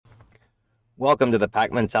Welcome to the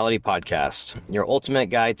Pack Mentality Podcast, your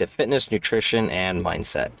ultimate guide to fitness, nutrition, and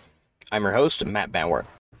mindset. I'm your host, Matt Banwer.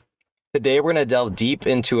 Today, we're going to delve deep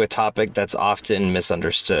into a topic that's often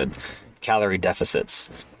misunderstood, calorie deficits.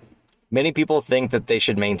 Many people think that they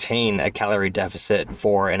should maintain a calorie deficit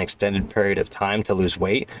for an extended period of time to lose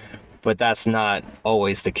weight, but that's not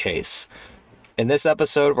always the case. In this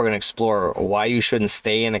episode, we're going to explore why you shouldn't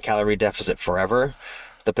stay in a calorie deficit forever,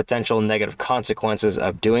 the potential negative consequences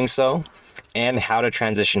of doing so, and how to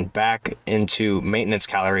transition back into maintenance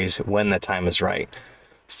calories when the time is right.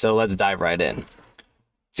 So let's dive right in.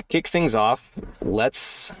 To kick things off,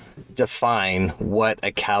 let's define what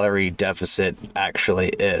a calorie deficit actually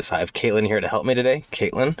is. I have Caitlin here to help me today.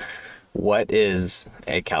 Caitlin, what is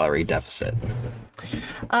a calorie deficit?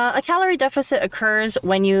 A calorie deficit occurs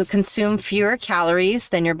when you consume fewer calories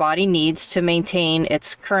than your body needs to maintain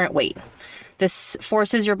its current weight. This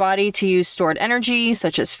forces your body to use stored energy,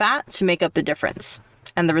 such as fat, to make up the difference.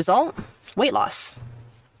 And the result? Weight loss.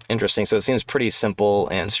 Interesting. So it seems pretty simple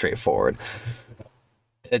and straightforward.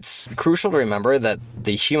 It's crucial to remember that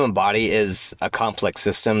the human body is a complex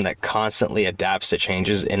system that constantly adapts to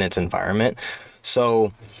changes in its environment.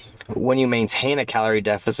 So when you maintain a calorie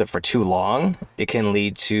deficit for too long, it can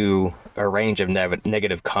lead to a range of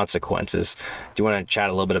negative consequences. Do you want to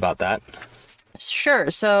chat a little bit about that? Sure.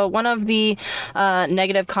 So one of the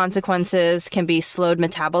negative consequences can be slowed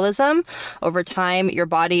metabolism. Over time, your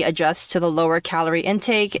body adjusts to the lower calorie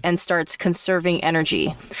intake and starts conserving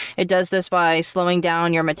energy. It does this by slowing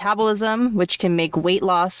down your metabolism, which can make weight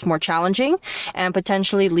loss more challenging and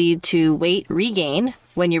potentially lead to weight regain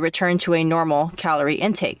when you return to a normal calorie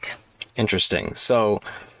intake. Interesting. So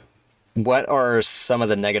what are some of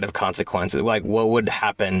the negative consequences? Like, what would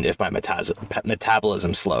happen if my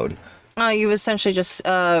metabolism slowed? You essentially just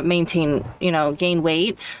gain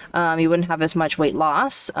weight. You wouldn't have as much weight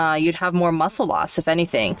loss. You'd have more muscle loss, if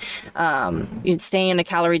anything. You'd stay in a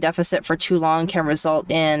calorie deficit for too long can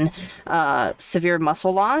result in severe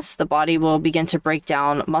muscle loss. The body will begin to break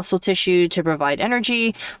down muscle tissue to provide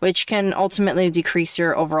energy, which can ultimately decrease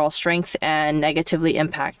your overall strength and negatively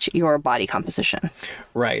impact your body composition.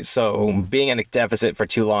 Right. So being in a deficit for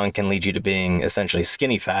too long can lead you to being essentially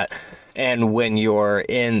skinny fat. And when you're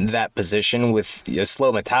in that position with a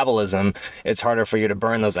slow metabolism, it's harder for you to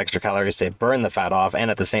burn those extra calories to burn the fat off.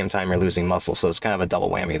 And at the same time, you're losing muscle. So it's kind of a double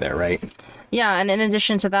whammy there, right? Yeah. And in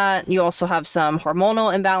addition to that, you also have some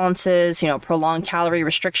hormonal imbalances. Prolonged calorie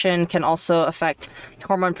restriction can also affect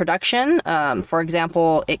hormone production. For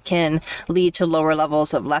example, it can lead to lower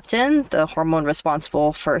levels of leptin, the hormone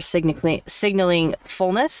responsible for signaling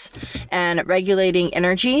fullness, and regulating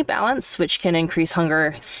energy balance, which can increase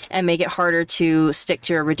hunger and make it harder to stick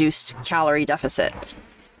to a reduced calorie deficit.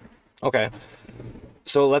 Okay.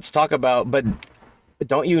 So let's talk about, but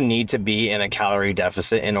don't you need to be in a calorie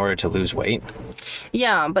deficit in order to lose weight?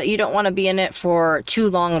 Yeah, but you don't want to be in it for too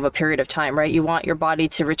long of a period of time, right? You want your body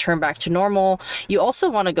to return back to normal. You also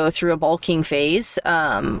want to go through a bulking phase,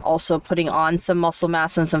 also putting on some muscle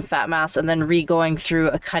mass and some fat mass, and then going through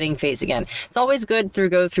a cutting phase again. It's always good to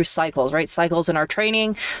go through cycles, right? Cycles in our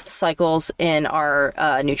training, cycles in our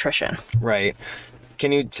nutrition. Right.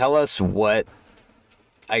 Can you tell us what,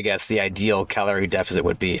 I guess, the ideal calorie deficit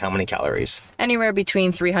would be? How many calories? Anywhere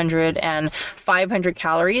between 300 and 500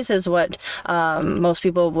 calories is what most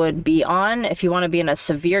people would be on. If you want to be in a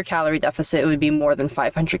severe calorie deficit, it would be more than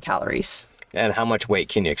 500 calories. And how much weight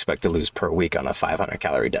can you expect to lose per week on a 500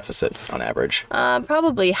 calorie deficit on average?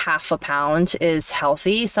 Probably half a pound is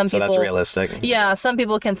healthy. So that's realistic? Yeah, some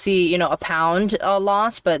people can see, a pound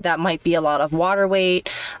loss, but that might be a lot of water weight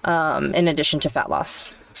in addition to fat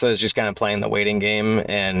loss. So it's just kind of playing the waiting game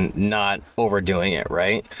and not overdoing it,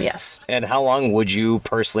 right? Yes. And how long would you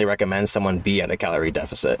personally recommend someone be at a calorie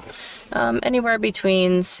deficit? Anywhere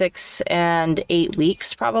between 6 and 8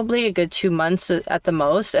 weeks, probably a good 2 months at the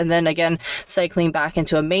most. And then again, cycling back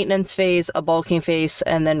into a maintenance phase, a bulking phase,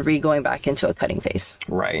 and then going back into a cutting phase.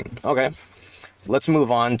 Right. Okay. Let's move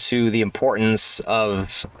on to the importance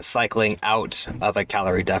of cycling out of a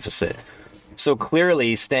calorie deficit. So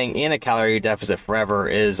clearly, staying in a calorie deficit forever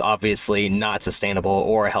is obviously not sustainable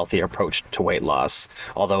or a healthy approach to weight loss,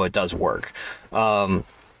 although it does work. But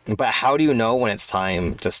how do you know when it's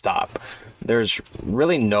time to stop? There's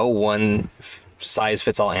really no one size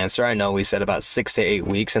fits all answer. I know we said about 6 to 8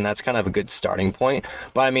 weeks, and that's kind of a good starting point.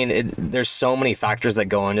 But I mean, there's so many factors that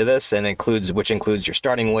go into this, and which includes your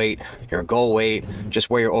starting weight, your goal weight, just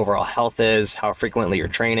where your overall health is, how frequently you're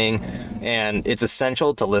training. And it's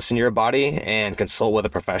essential to listen to your body and consult with a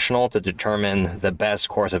professional to determine the best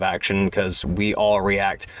course of action, because we all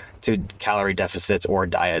react to calorie deficits or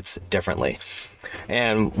diets differently.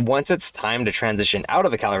 And once it's time to transition out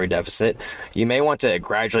of a calorie deficit, you may want to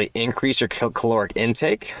gradually increase your caloric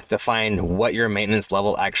intake to find what your maintenance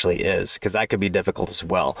level actually is, because that could be difficult as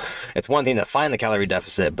well. It's one thing to find the calorie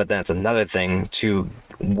deficit, but then it's another thing to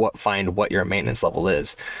find what your maintenance level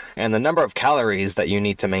is. And the number of calories that you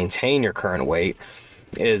need to maintain your current weight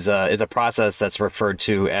is a process that's referred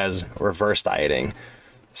to as reverse dieting.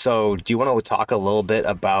 So do you want to talk a little bit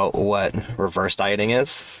about what reverse dieting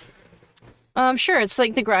is? Sure. It's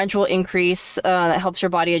like the gradual increase that helps your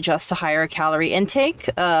body adjust to higher calorie intake.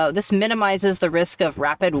 This minimizes the risk of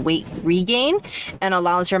rapid weight regain and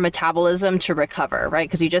allows your metabolism to recover, right?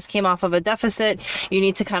 Because you just came off of a deficit. You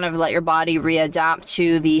need to kind of let your body readapt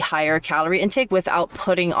to the higher calorie intake without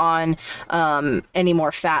putting on any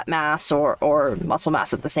more fat mass or muscle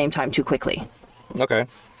mass at the same time too quickly. Okay.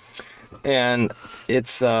 And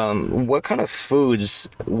it's what kind of foods,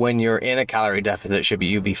 when you're in a calorie deficit, should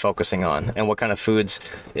you be focusing on? And what kind of foods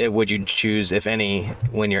would you choose, if any,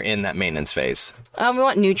 when you're in that maintenance phase? We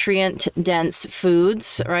want nutrient-dense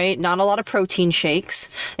foods, right? Not a lot of protein shakes.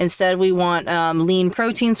 Instead, we want lean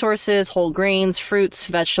protein sources, whole grains, fruits,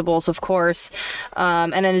 vegetables, of course.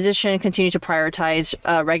 And in addition, continue to prioritize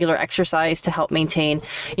regular exercise to help maintain,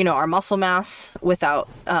 our muscle mass without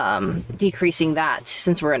decreasing that,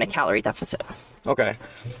 since we're in a calorie deficit. Okay.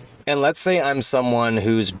 And let's say I'm someone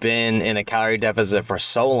who's been in a calorie deficit for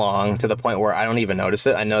so long to the point where I don't even notice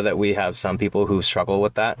it. I know that we have some people who struggle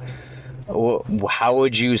with that. How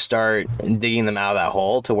would you start digging them out of that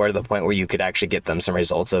hole to the point where you could actually get them some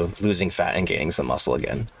results of losing fat and gaining some muscle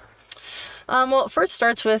again? Well, it first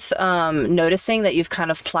starts with noticing that you've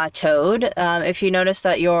kind of plateaued. If you notice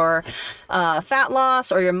that your fat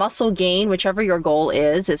loss or your muscle gain, whichever your goal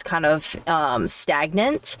is kind of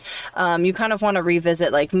stagnant, you kind of want to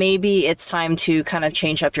revisit, like maybe it's time to kind of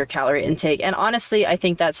change up your calorie intake. And honestly, I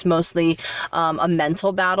think that's mostly a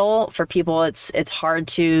mental battle for people. It's hard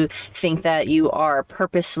to think that you are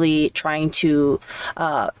purposely trying to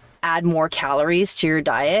add more calories to your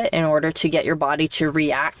diet in order to get your body to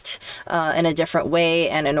react in a different way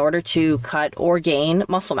and in order to cut or gain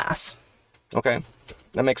muscle mass. Okay,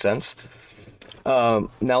 that makes sense. Now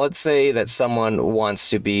let's say that someone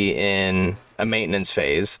wants to be in a maintenance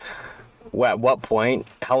phase. At what point,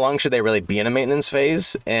 how long should they really be in a maintenance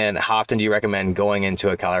phase? And how often do you recommend going into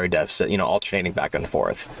a calorie deficit, alternating back and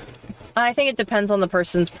forth? I think it depends on the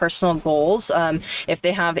person's personal goals. If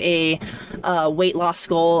they have a weight loss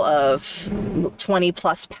goal of 20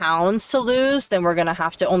 plus pounds to lose, then we're going to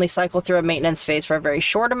have to only cycle through a maintenance phase for a very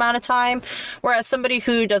short amount of time. Whereas somebody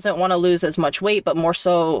who doesn't want to lose as much weight, but more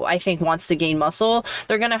so, I think, wants to gain muscle,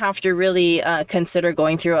 they're going to have to really consider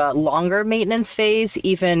going through a longer maintenance phase,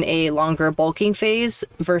 even a longer bulking phase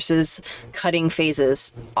versus cutting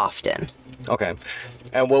phases often. Okay.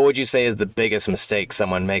 And what would you say is the biggest mistake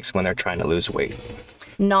someone makes when they're trying to lose weight?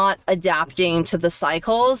 Not adapting to the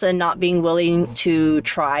cycles and not being willing to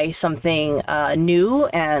try something new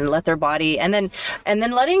and let their body and then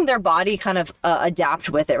letting their body kind of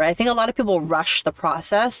adapt with it, right? I think a lot of people rush the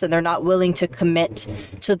process and they're not willing to commit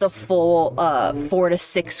to the full 4 to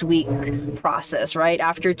 6 week process, right?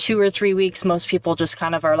 After 2 or 3 weeks, most people just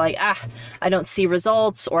kind of are like, I don't see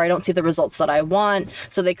results, or I don't see the results that I want,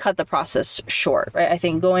 so they cut the process short, right? I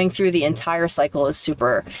think going through the entire cycle is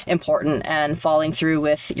super important, and following through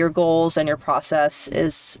with your goals and your process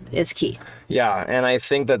is key. Yeah, and I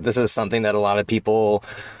think that this is something that a lot of people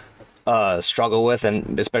struggle with,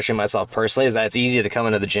 and especially myself personally, is that it's easy to come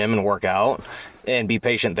into the gym and work out and be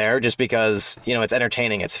patient there just because, it's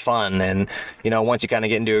entertaining, it's fun, and, once you kind of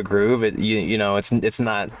get into a groove, it's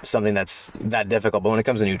not something that's that difficult. But when it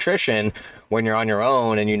comes to nutrition, when you're on your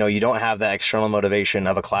own and, you don't have that external motivation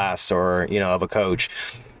of a class or, of a coach,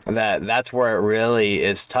 that's where it really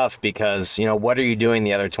is tough, because what are you doing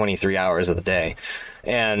the other 23 hours of the day?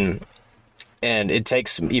 And it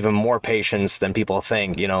takes even more patience than people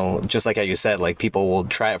think. Just like how you said, like, people will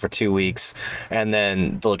try it for 2 weeks and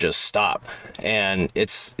then they'll just stop. And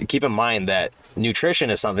keep in mind that nutrition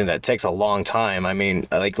is something that takes a long time. I mean,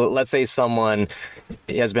 like, let's say someone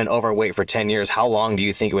has been overweight for 10 years. How long do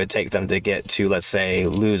you think it would take them to get to, let's say,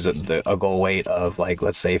 lose a goal weight of, like,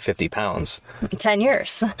 let's say 50 pounds? 10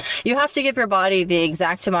 years. You have to give your body the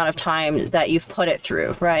exact amount of time that you've put it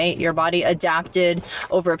through, right? Your body adapted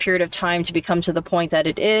over a period of time to become come to the point that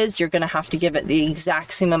it is, you're going to have to give it the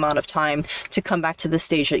exact same amount of time to come back to the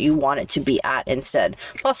stage that you want it to be at instead.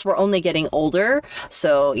 Plus, we're only getting older,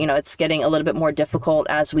 so, it's getting a little bit more difficult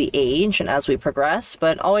as we age and as we progress,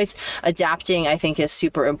 but always adapting, I think, is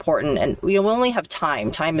super important. And we only have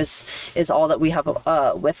time. Time is all that we have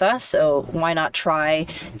with us, so why not try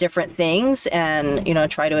different things and,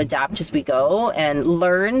 try to adapt as we go and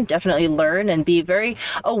definitely learn and be very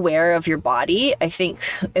aware of your body. I think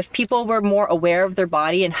if people were more aware of their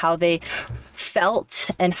body and how they felt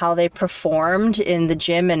and how they performed in the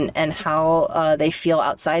gym and how they feel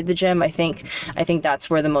outside the gym, I think that's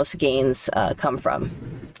where the most gains come from.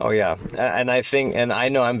 Oh yeah. And I think, and I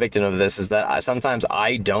know I'm victim of this, is that sometimes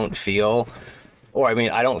I don't feel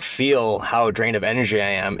how drained of energy I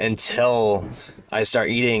am until I start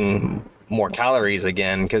eating more calories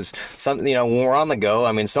again, because when we're on the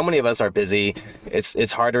go, so many of us are busy.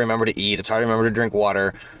 It's hard to remember to eat. It's hard to remember to drink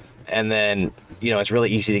water. And then, it's really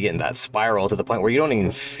easy to get in that spiral to the point where you don't even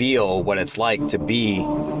feel what it's like to be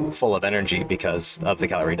full of energy because of the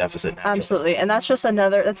calorie deficit. Naturally. Absolutely. And that's just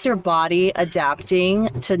that's your body adapting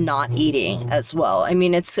to not eating as well.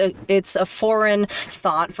 It's a foreign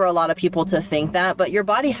thought for a lot of people to think that, but your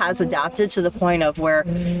body has adapted to the point of where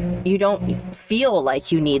you don't feel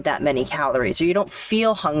like you need that many calories, or you don't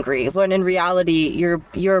feel hungry, when in reality,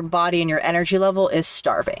 your body and your energy level is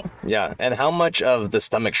starving. Yeah. And how much of the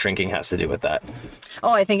stomach shrinking has to do with that?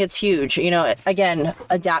 Oh, I think it's huge. Again,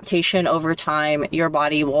 adaptation over time, your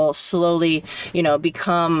body will slowly,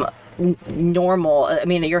 become normal.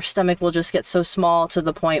 Your stomach will just get so small to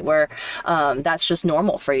the point where that's just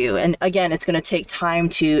normal for you. And again, it's going to take time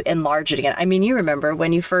to enlarge it again. You remember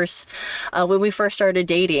when we first started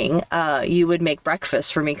dating, you would make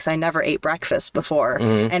breakfast for me because I never ate breakfast before,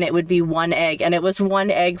 and it would be one egg, and it was one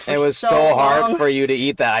egg for so long. It was so hard for you to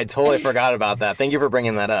eat that. I totally forgot about that. Thank you for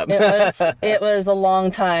bringing that up. It was a long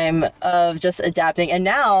time of just adapting, and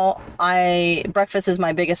now breakfast is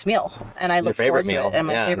my biggest meal, and I look forward to it, and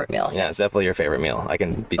my favorite meal. Yeah, it's definitely your favorite meal. I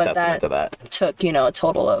can be testament to that. Took, a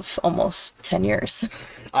total of almost 10 years.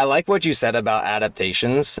 I like what you said about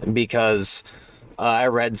adaptations, because I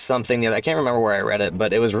read something I can't remember where I read it,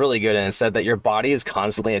 but it was really good, and it said that your body is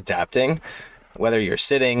constantly adapting, whether you're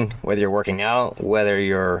sitting, whether you're working out, whether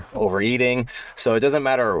you're overeating. So it doesn't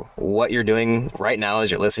matter what you're doing right now as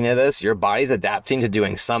you're listening to this, your body's adapting to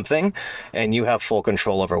doing something, and you have full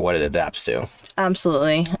control over what it adapts to.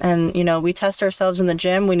 Absolutely. And, we test ourselves in the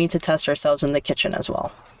gym. We need to test ourselves in the kitchen as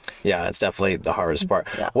well. Yeah, it's definitely the hardest part.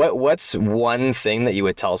 Yeah. What's one thing that you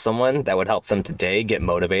would tell someone that would help them today get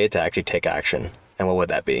motivated to actually take action? And what would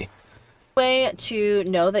that be? Way to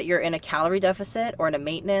know that you're in a calorie deficit or in a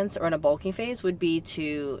maintenance or in a bulking phase would be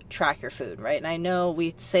to track your food, right? And I know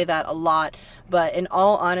we say that a lot, but in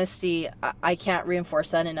all honesty, I can't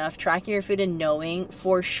reinforce that enough. Tracking your food and knowing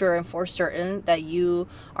for sure and for certain that you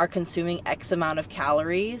are consuming X amount of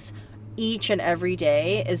calories each and every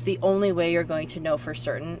day is the only way you're going to know for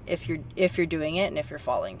certain if you're doing it and if you're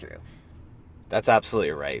following through. That's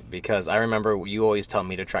absolutely right, because I remember you always tell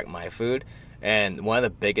me to track my food. And one of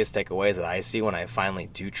the biggest takeaways that I see when I finally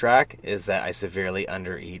do track is that I severely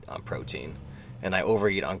undereat on protein, and I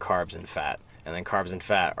overeat on carbs and fat. And then carbs and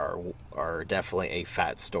fat are definitely a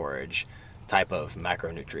fat storage type of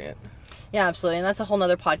macronutrient. Yeah, absolutely. And that's a whole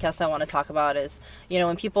nother podcast I want to talk about is,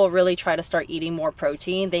 when people really try to start eating more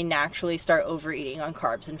protein, they naturally start overeating on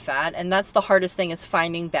carbs and fat. And that's the hardest thing, is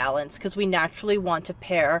finding balance, because we naturally want to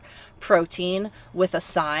pair protein with a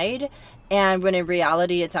side. And when in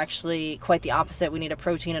reality, it's actually quite the opposite. We need a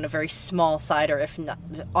protein and a very small side, or if not,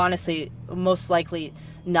 honestly, most likely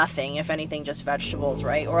nothing, if anything, just vegetables,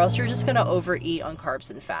 right? Or else you're just going to overeat on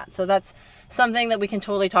carbs and fat. So that's something that we can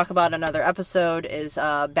totally talk about in another episode, is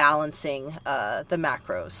balancing the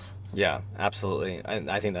macros. Yeah, absolutely.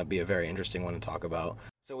 I think that'd be a very interesting one to talk about.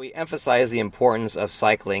 So we emphasize the importance of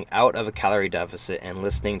cycling out of a calorie deficit and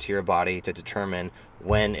listening to your body to determine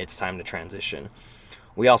when it's time to transition.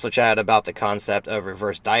 We also chatted about the concept of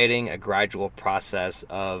reverse dieting, a gradual process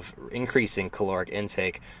of increasing caloric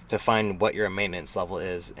intake to find what your maintenance level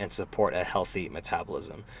is and support a healthy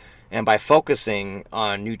metabolism. And by focusing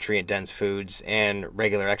on nutrient-dense foods and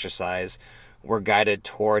regular exercise, we're guided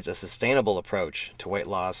towards a sustainable approach to weight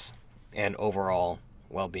loss and overall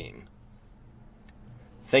well-being.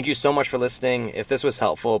 Thank you so much for listening. If this was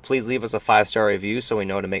helpful, please leave us a 5-star review so we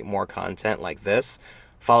know to make more content like this.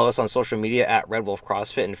 Follow us on social media at Red Wolf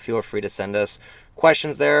CrossFit, and feel free to send us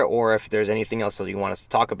questions there, or if there's anything else that you want us to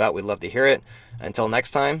talk about, we'd love to hear it. Until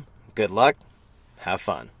next time, good luck, have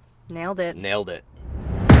fun. Nailed it. Nailed it.